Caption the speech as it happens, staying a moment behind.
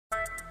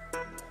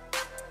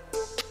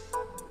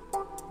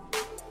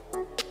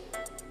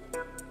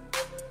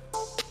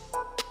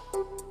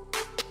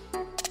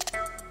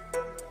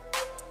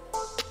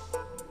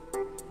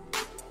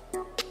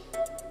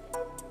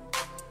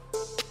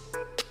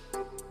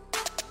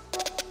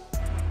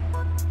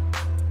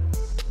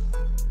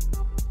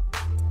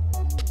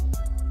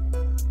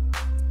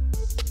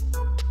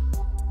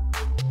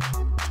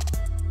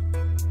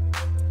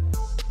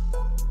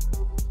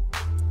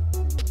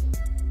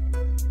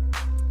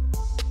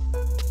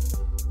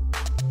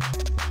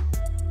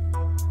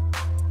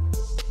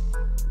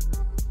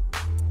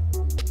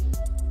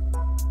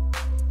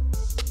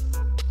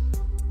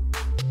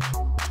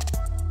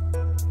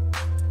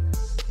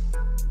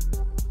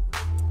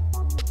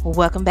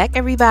Welcome back,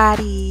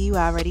 everybody. You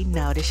already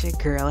know this your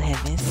girl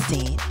Heaven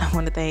Sent. I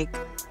want to thank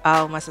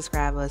all my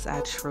subscribers.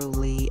 I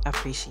truly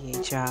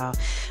appreciate y'all.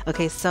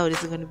 Okay, so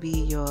this is going to be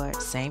your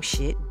same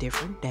shit,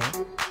 different day.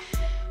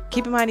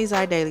 Keep in mind, these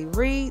are daily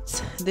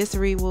reads. This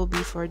read will be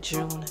for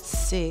June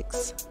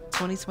 6,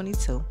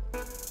 2022.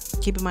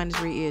 Keep in mind,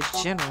 this read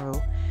is general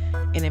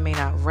and it may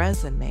not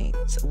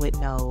resonate with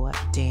no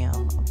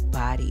damn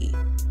body.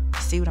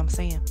 See what I'm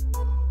saying?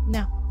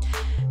 No.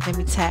 Let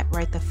me tap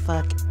right the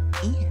fuck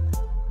in.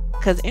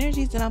 Because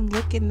energies that I'm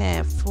looking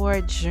at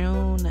for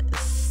June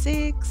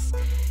 6,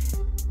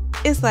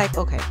 it's like,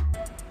 okay,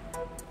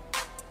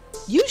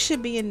 you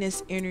should be in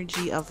this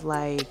energy of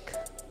like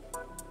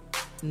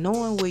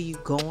knowing where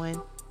you're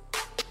going.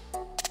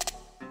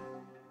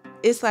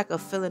 It's like a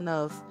feeling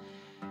of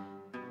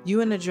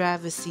you in the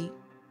driver's seat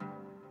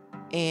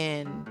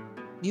and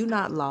you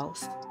not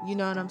lost. You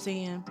know what I'm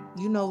saying?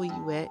 You know where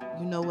you at.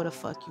 You know where the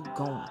fuck you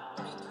going.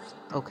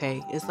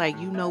 Okay? It's like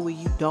you know where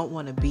you don't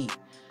want to be.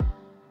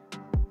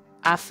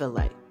 I feel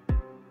like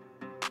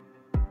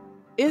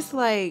it's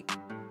like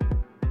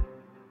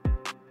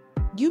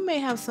you may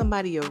have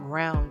somebody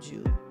around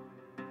you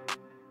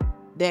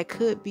that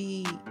could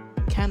be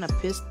kind of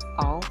pissed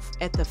off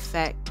at the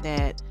fact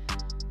that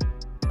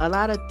a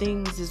lot of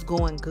things is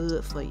going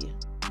good for you,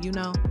 you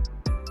know?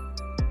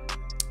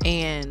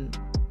 And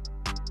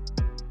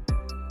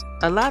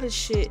a lot of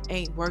shit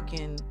ain't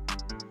working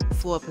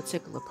for a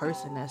particular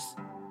person that's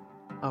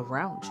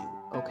around you.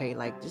 Okay,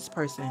 like this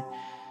person,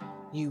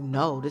 you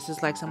know, this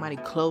is like somebody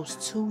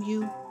close to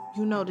you.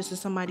 You know, this is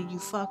somebody you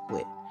fuck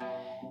with.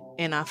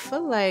 And I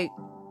feel like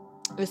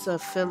it's a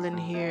feeling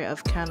here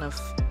of kind of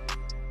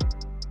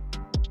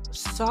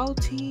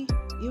salty,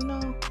 you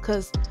know,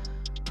 because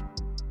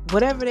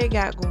whatever they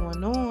got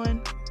going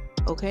on,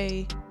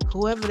 okay,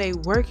 whoever they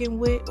working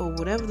with or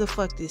whatever the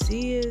fuck this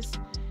is,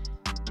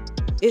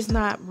 it's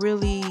not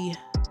really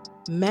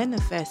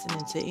manifesting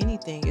into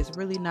anything. It's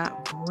really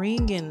not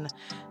bringing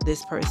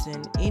this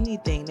person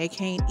anything. They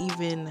can't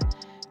even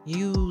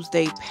use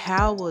their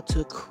power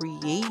to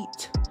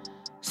create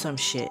some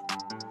shit.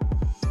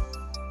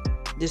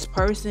 This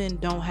person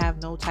don't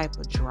have no type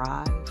of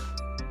drive,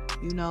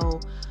 you know,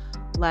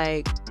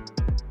 like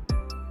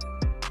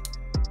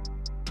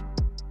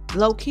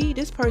low key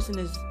this person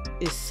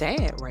is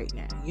sad right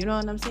now, you know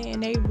what I'm saying?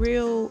 They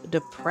real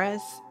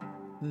depressed,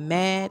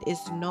 mad.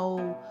 It's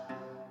no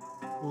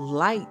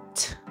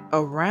light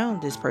around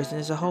this person.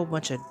 There's a whole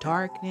bunch of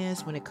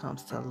darkness when it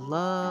comes to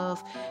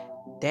love.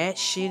 That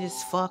shit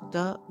is fucked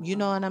up, you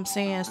know what I'm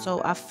saying?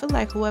 So I feel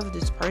like whoever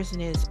this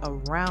person is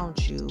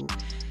around you,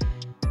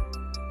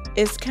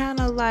 it's kind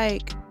of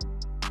like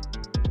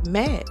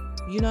mad,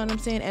 you know what I'm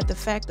saying, at the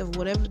fact of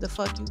whatever the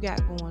fuck you got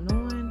going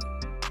on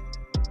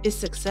is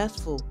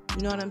successful,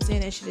 you know what I'm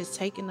saying? That shit is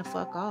taking the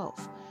fuck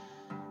off.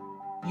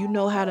 You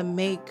know how to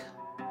make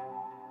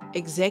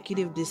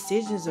executive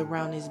decisions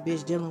around this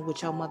bitch dealing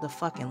with your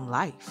motherfucking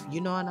life. You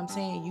know what I'm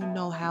saying? You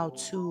know how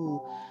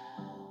to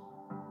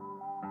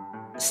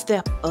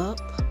step up.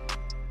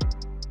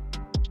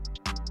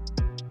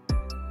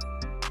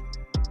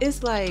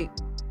 It's like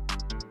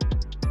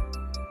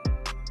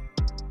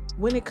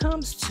when it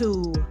comes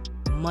to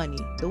money,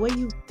 the way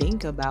you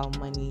think about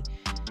money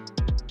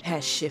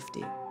has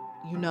shifted.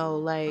 You know,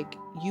 like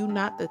you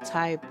not the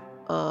type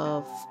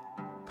of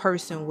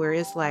person where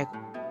it's like,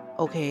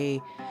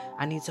 okay,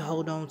 I need to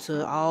hold on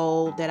to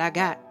all that I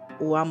got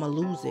or I'm gonna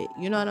lose it.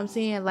 You know what I'm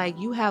saying? Like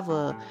you have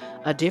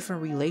a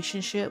different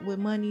relationship with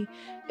money.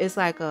 It's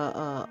like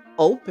a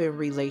open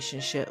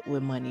relationship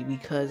with money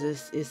because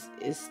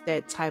it's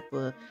that type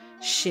of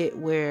shit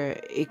where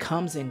it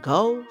comes and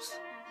goes,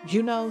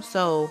 you know?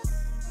 So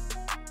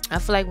I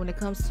feel like when it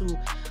comes to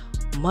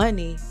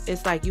money,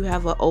 it's like you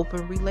have an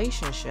open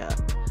relationship.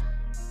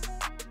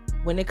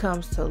 When it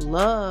comes to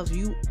love,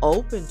 you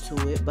open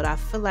to it, but I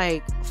feel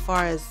like as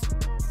far as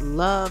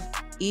love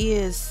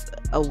is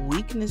a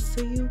weakness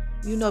to you,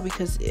 you know,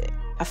 because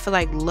I feel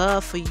like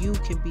love for you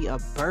can be a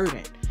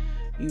burden,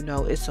 you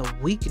know, it's a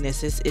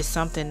weakness. It's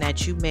something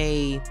that you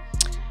may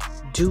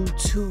do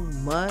too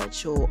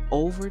much or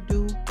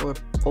overdo or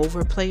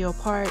overplay your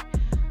part.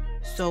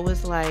 So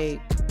it's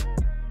like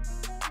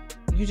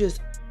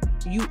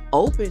you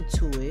open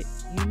to it,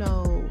 you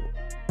know,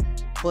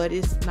 but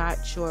it's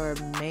not your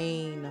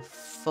main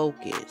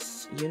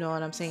focus. You know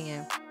what I'm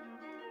saying?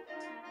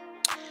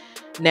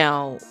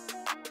 Now,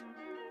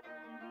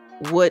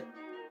 what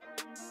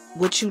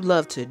you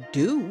love to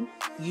do,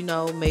 you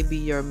know, may be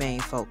your main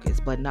focus,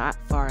 but not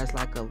far as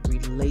like a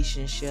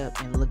relationship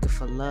and looking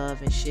for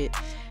love and shit.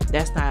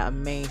 That's not a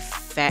main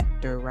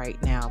factor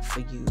right now for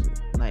you.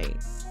 Like,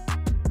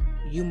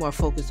 you more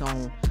focused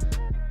on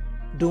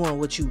doing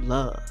what you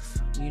love,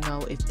 you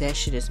know, if that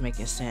shit is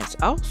making sense.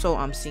 Also,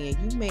 I'm seeing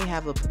you may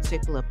have a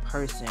particular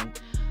person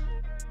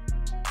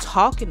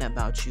talking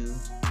about you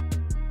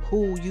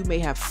who you may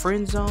have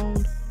friend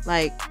zoned.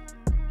 Like,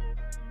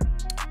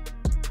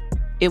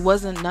 it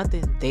wasn't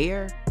nothing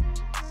there,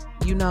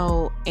 you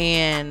know,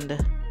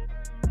 and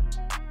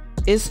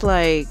it's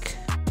like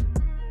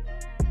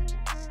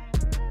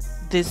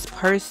this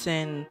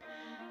person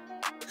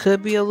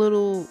could be a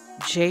little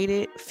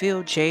jaded,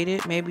 feel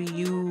jaded. Maybe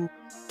you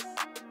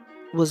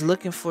was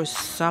looking for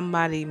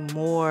somebody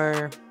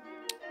more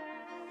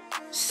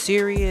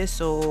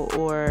serious,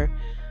 or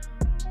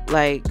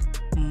like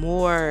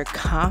more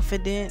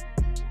confident,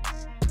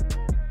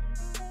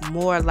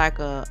 more like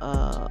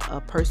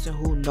a person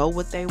who know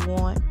what they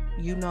want,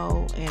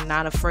 and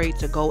not afraid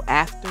to go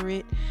after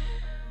it.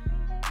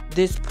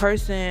 This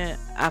person,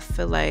 I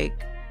feel like,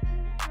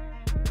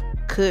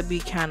 could be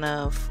kind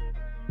of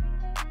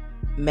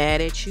mad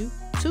at you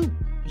too.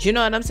 You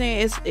know what I'm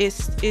saying?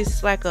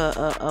 It's like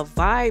a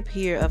vibe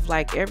here of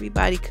like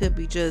everybody could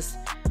be just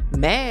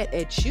mad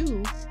at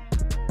you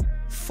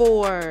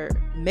for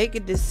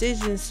making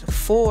decisions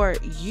for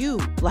you,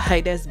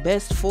 like that's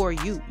best for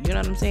you. You know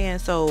what I'm saying?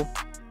 So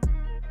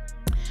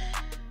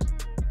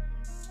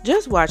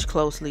just watch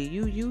closely.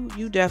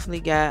 You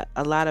definitely got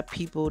a lot of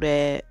people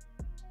that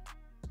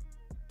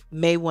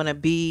may want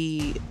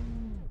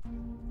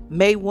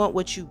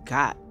what you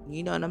got.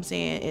 You know what I'm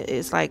saying?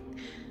 It's like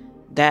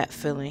that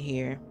feeling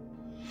here.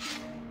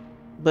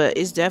 But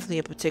it's definitely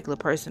a particular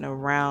person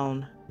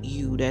around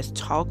you that's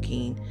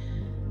talking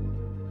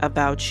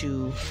about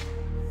you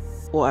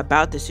or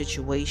about the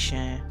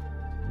situation,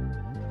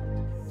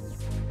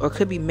 or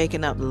could be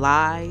making up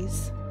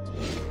lies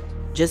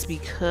just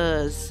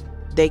because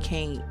they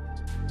can't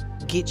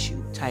get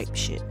you type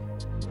shit.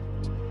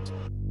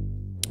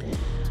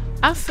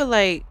 I feel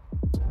like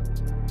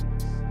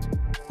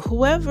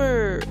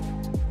whoever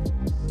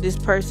this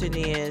person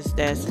is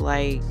that's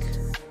like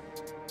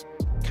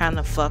kind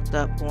of fucked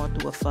up, going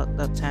through a fucked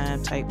up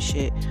time type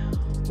shit,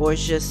 or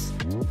it's just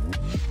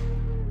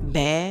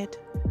mad.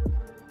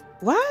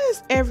 Why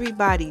is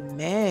everybody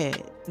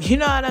mad? You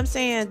know what I'm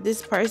saying?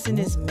 This person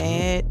is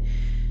mad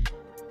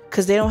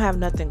because they don't have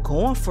nothing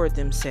going for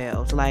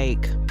themselves.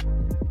 Like,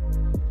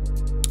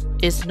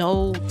 it's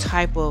no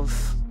type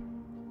of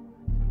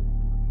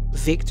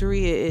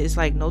victory. It's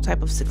like no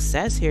type of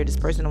success here. This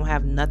person don't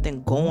have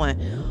nothing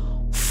going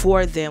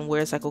for them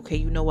where it's like, okay,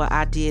 you know what,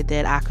 I did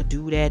that, I could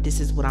do that, this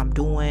is what I'm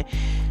doing.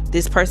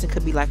 This person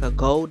could be like a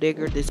gold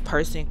digger. This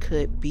person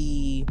could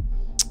be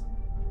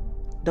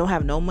don't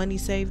have no money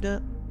saved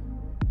up.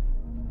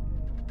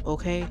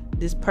 Okay,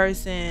 this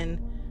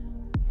person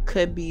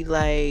could be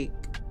like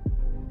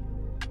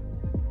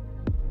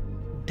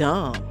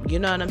dumb. You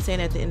know what I'm saying?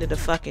 At the end of the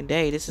fucking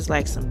day, this is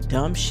like some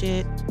dumb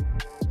shit.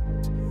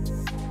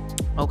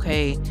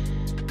 Okay,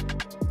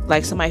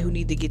 like somebody who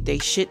need to get their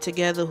shit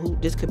together.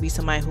 This could be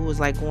somebody who is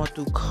like going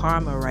through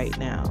karma right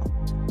now,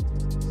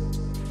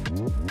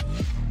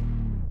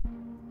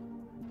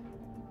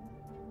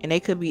 and they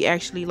could be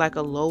actually like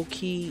a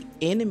low-key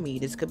enemy.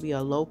 This could be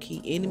a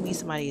low-key enemy.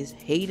 Somebody is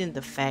hating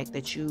the fact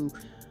that you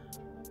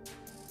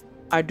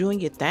are doing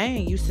your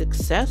thing, you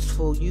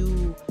successful,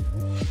 you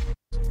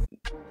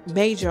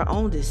made your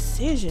own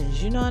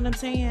decisions. You know what I'm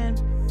saying?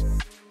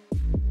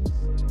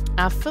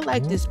 I feel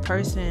like this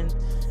person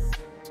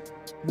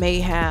may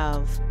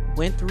have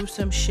went through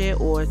some shit,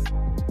 or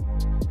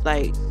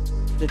like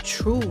the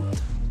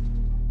truth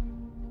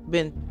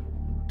been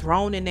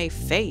thrown in their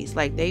face.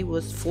 Like they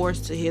was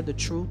forced to hear the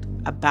truth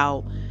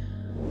about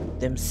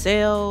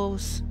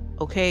themselves,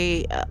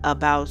 okay,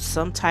 about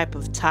some type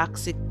of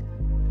toxic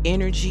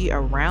energy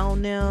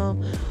around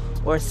them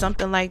or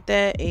something like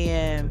that,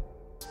 and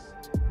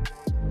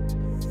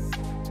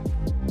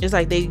it's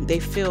like they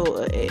feel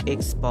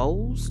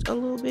exposed a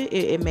little bit.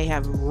 It may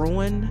have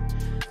ruined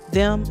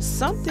them.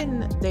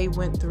 Something they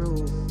went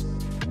through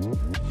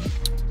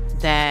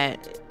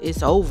that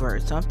is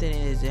over. Something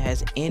it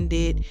has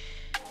ended.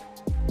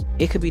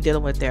 It could be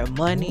dealing with their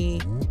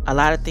money. A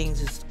lot of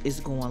things is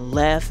going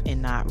left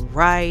and not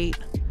right.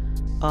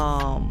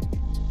 And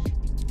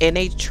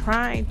they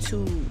trying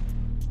to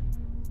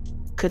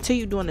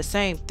continue doing the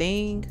same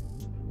thing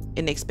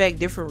and expect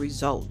different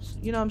results.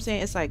 You know what I'm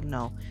saying? It's like,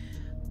 no.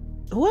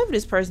 Whoever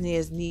this person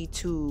is need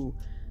to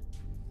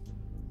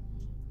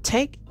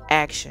take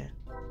action.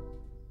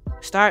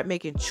 Start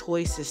making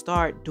choices.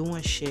 Start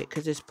doing shit.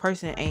 Because this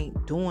person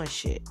ain't doing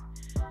shit.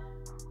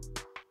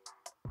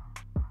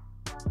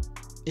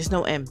 There's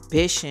no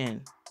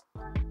ambition.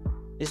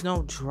 There's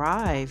no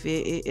drive.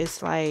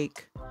 It's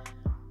like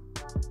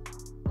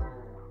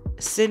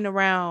sitting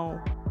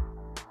around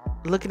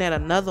looking at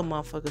another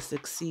motherfucker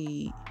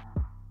succeed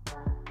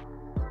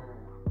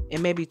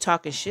and maybe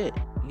talking shit.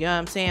 You know what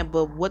I'm saying?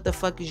 But what the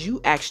fuck is you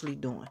actually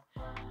doing?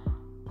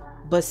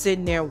 But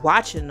sitting there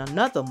watching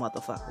another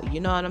motherfucker.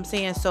 You know what I'm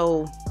saying?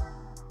 So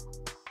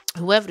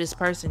whoever this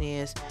person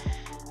is,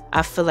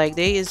 I feel like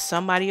there is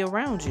somebody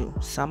around you.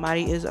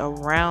 Somebody is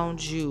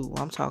around you.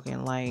 I'm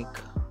talking like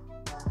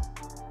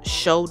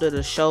shoulder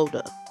to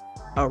shoulder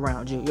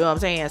around you. You know what I'm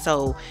saying?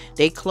 So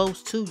they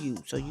close to you.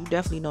 So you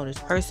definitely know this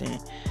person.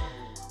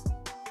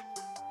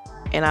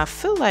 And I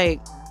feel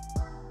like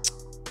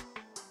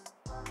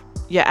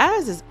your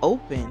eyes is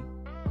open.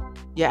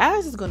 Your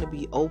eyes is going to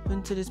be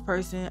open to this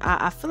person.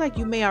 I feel like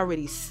you may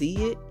already see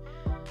it.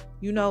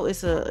 You know,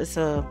 it's a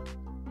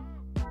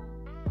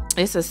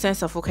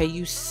sense of, okay,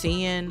 you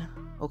seeing,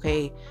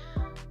 okay,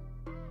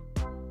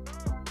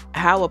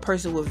 how a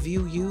person would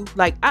view you.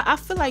 Like, I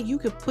feel like you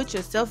could put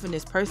yourself in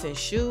this person's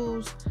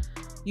shoes,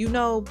 you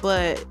know,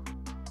 but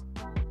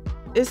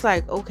it's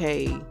like,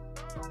 okay,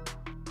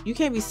 you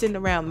can't be sitting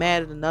around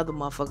mad at another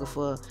motherfucker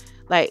for,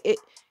 like, it.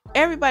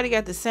 Everybody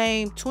got the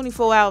same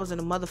 24 hours in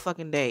a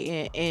motherfucking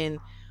day. And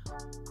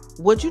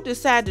what you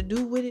decide to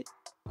do with it,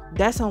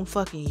 that's on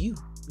fucking you.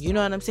 You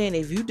know what I'm saying?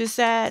 If you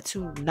decide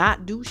to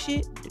not do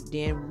shit,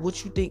 then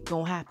what you think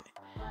gonna happen?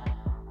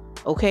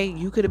 Okay,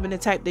 you could have been the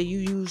type that you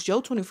used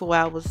your 24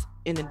 hours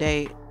in a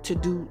day to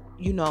do,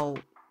 you know,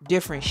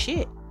 different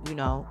shit, you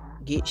know,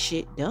 get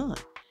shit done.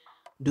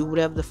 Do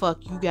whatever the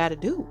fuck you gotta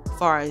do. As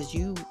far as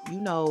you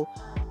know,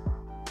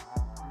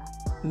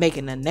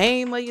 making a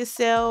name of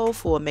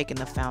yourself, or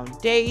making a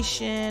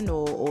foundation,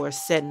 or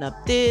setting up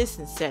this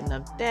and setting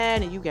up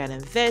that, and you got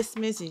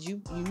investments, and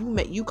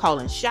you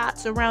calling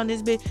shots around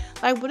this bitch,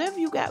 like whatever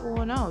you got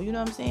going on, you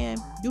know what I'm saying?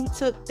 You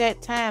took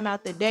that time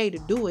out the day to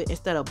do it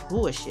instead of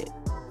bullshit.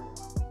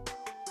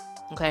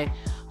 Okay,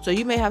 so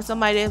you may have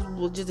somebody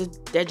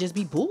that just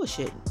be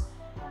bullshitting,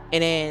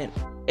 and then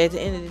at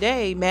the end of the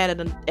day mad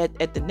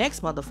at the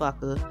next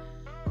motherfucker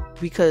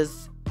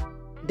because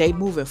they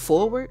moving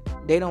forward,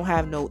 they don't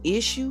have no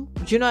issue.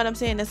 You know what I'm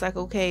saying? It's like,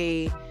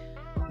 okay,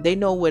 they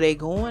know where they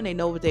going, they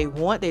know what they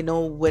want, they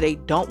know where they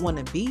don't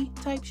want to be,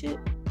 type shit.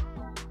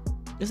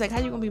 It's like, how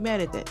you gonna be mad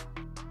at that?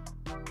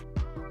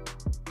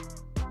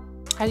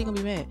 How you gonna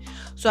be mad?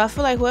 So I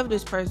feel like whoever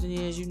this person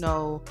is, you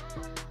know,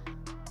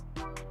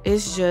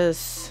 it's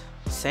just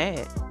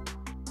sad.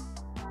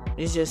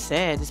 It's just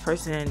sad. This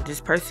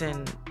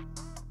person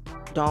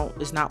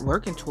is not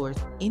working towards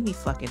any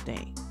fucking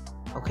thing.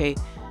 Okay?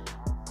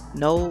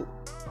 No,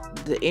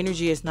 the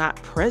energy is not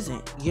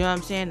present. You know what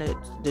I'm saying?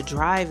 The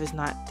drive is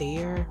not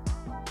there,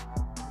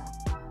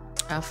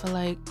 I feel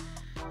like.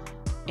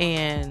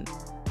 And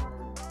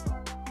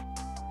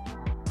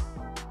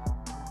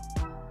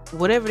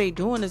whatever they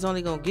doing is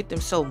only gonna get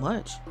them so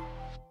much.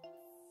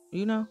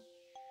 You know?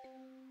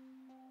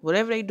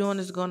 Whatever they doing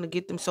is gonna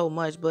get them so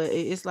much, but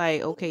it's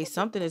like, okay,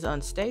 something is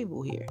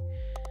unstable here.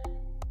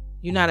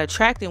 You're not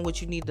attracting what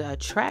you need to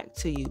attract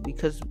to you,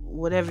 because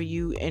whatever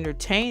you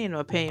entertaining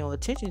or paying your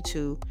attention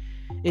to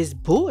is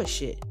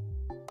bullshit.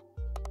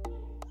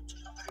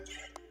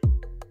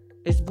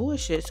 It's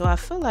bullshit. So I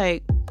feel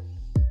like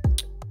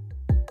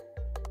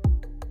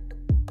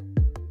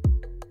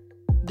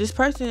this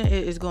person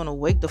is going to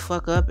wake the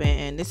fuck up,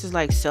 and this is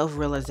like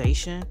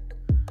self-realization.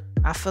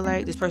 I feel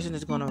like this person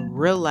is going to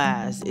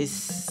realize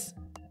it's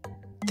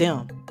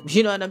them.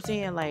 You know what I'm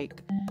saying?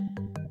 Like,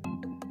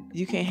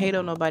 you can't hate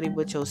on nobody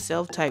but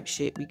yourself type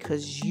shit,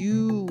 because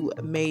you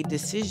made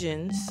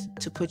decisions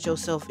to put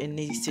yourself in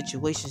these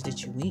situations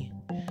that you in.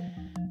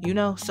 You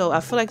know? So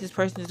I feel like this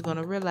person is going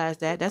to realize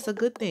that. That's a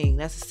good thing.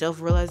 That's a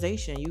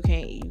self-realization. You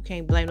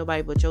can't blame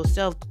nobody but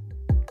yourself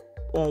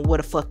on where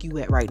the fuck you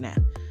at right now.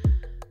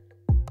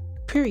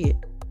 Period.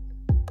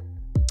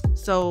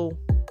 So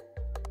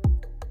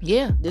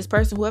yeah,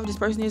 whoever this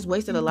person is,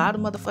 wasted a lot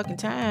of motherfucking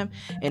time,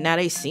 and now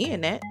they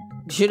seeing that.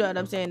 You know what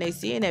I'm saying? They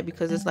seeing that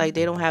because it's like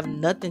they don't have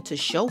nothing to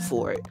show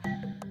for it.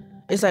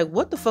 It's like,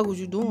 what the fuck was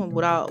you doing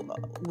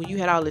when you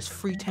had all this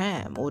free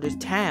time or this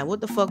time? What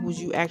the fuck was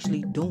you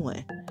actually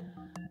doing?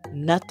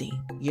 Nothing.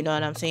 You know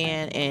what I'm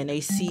saying? And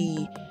they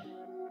see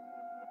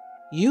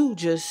you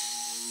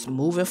just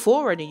moving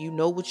forward, and you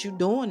know what you're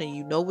doing, and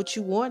you know what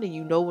you want, and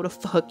you know where the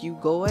fuck you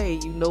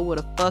going, you know where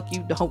the fuck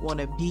you don't want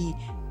to be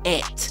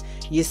at.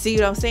 You see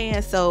what I'm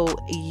saying? So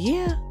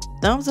yeah,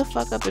 thumbs the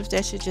fuck up if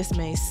that shit just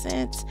made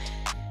sense.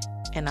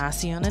 And I'll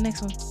see you on the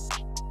next one.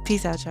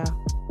 Peace out, y'all.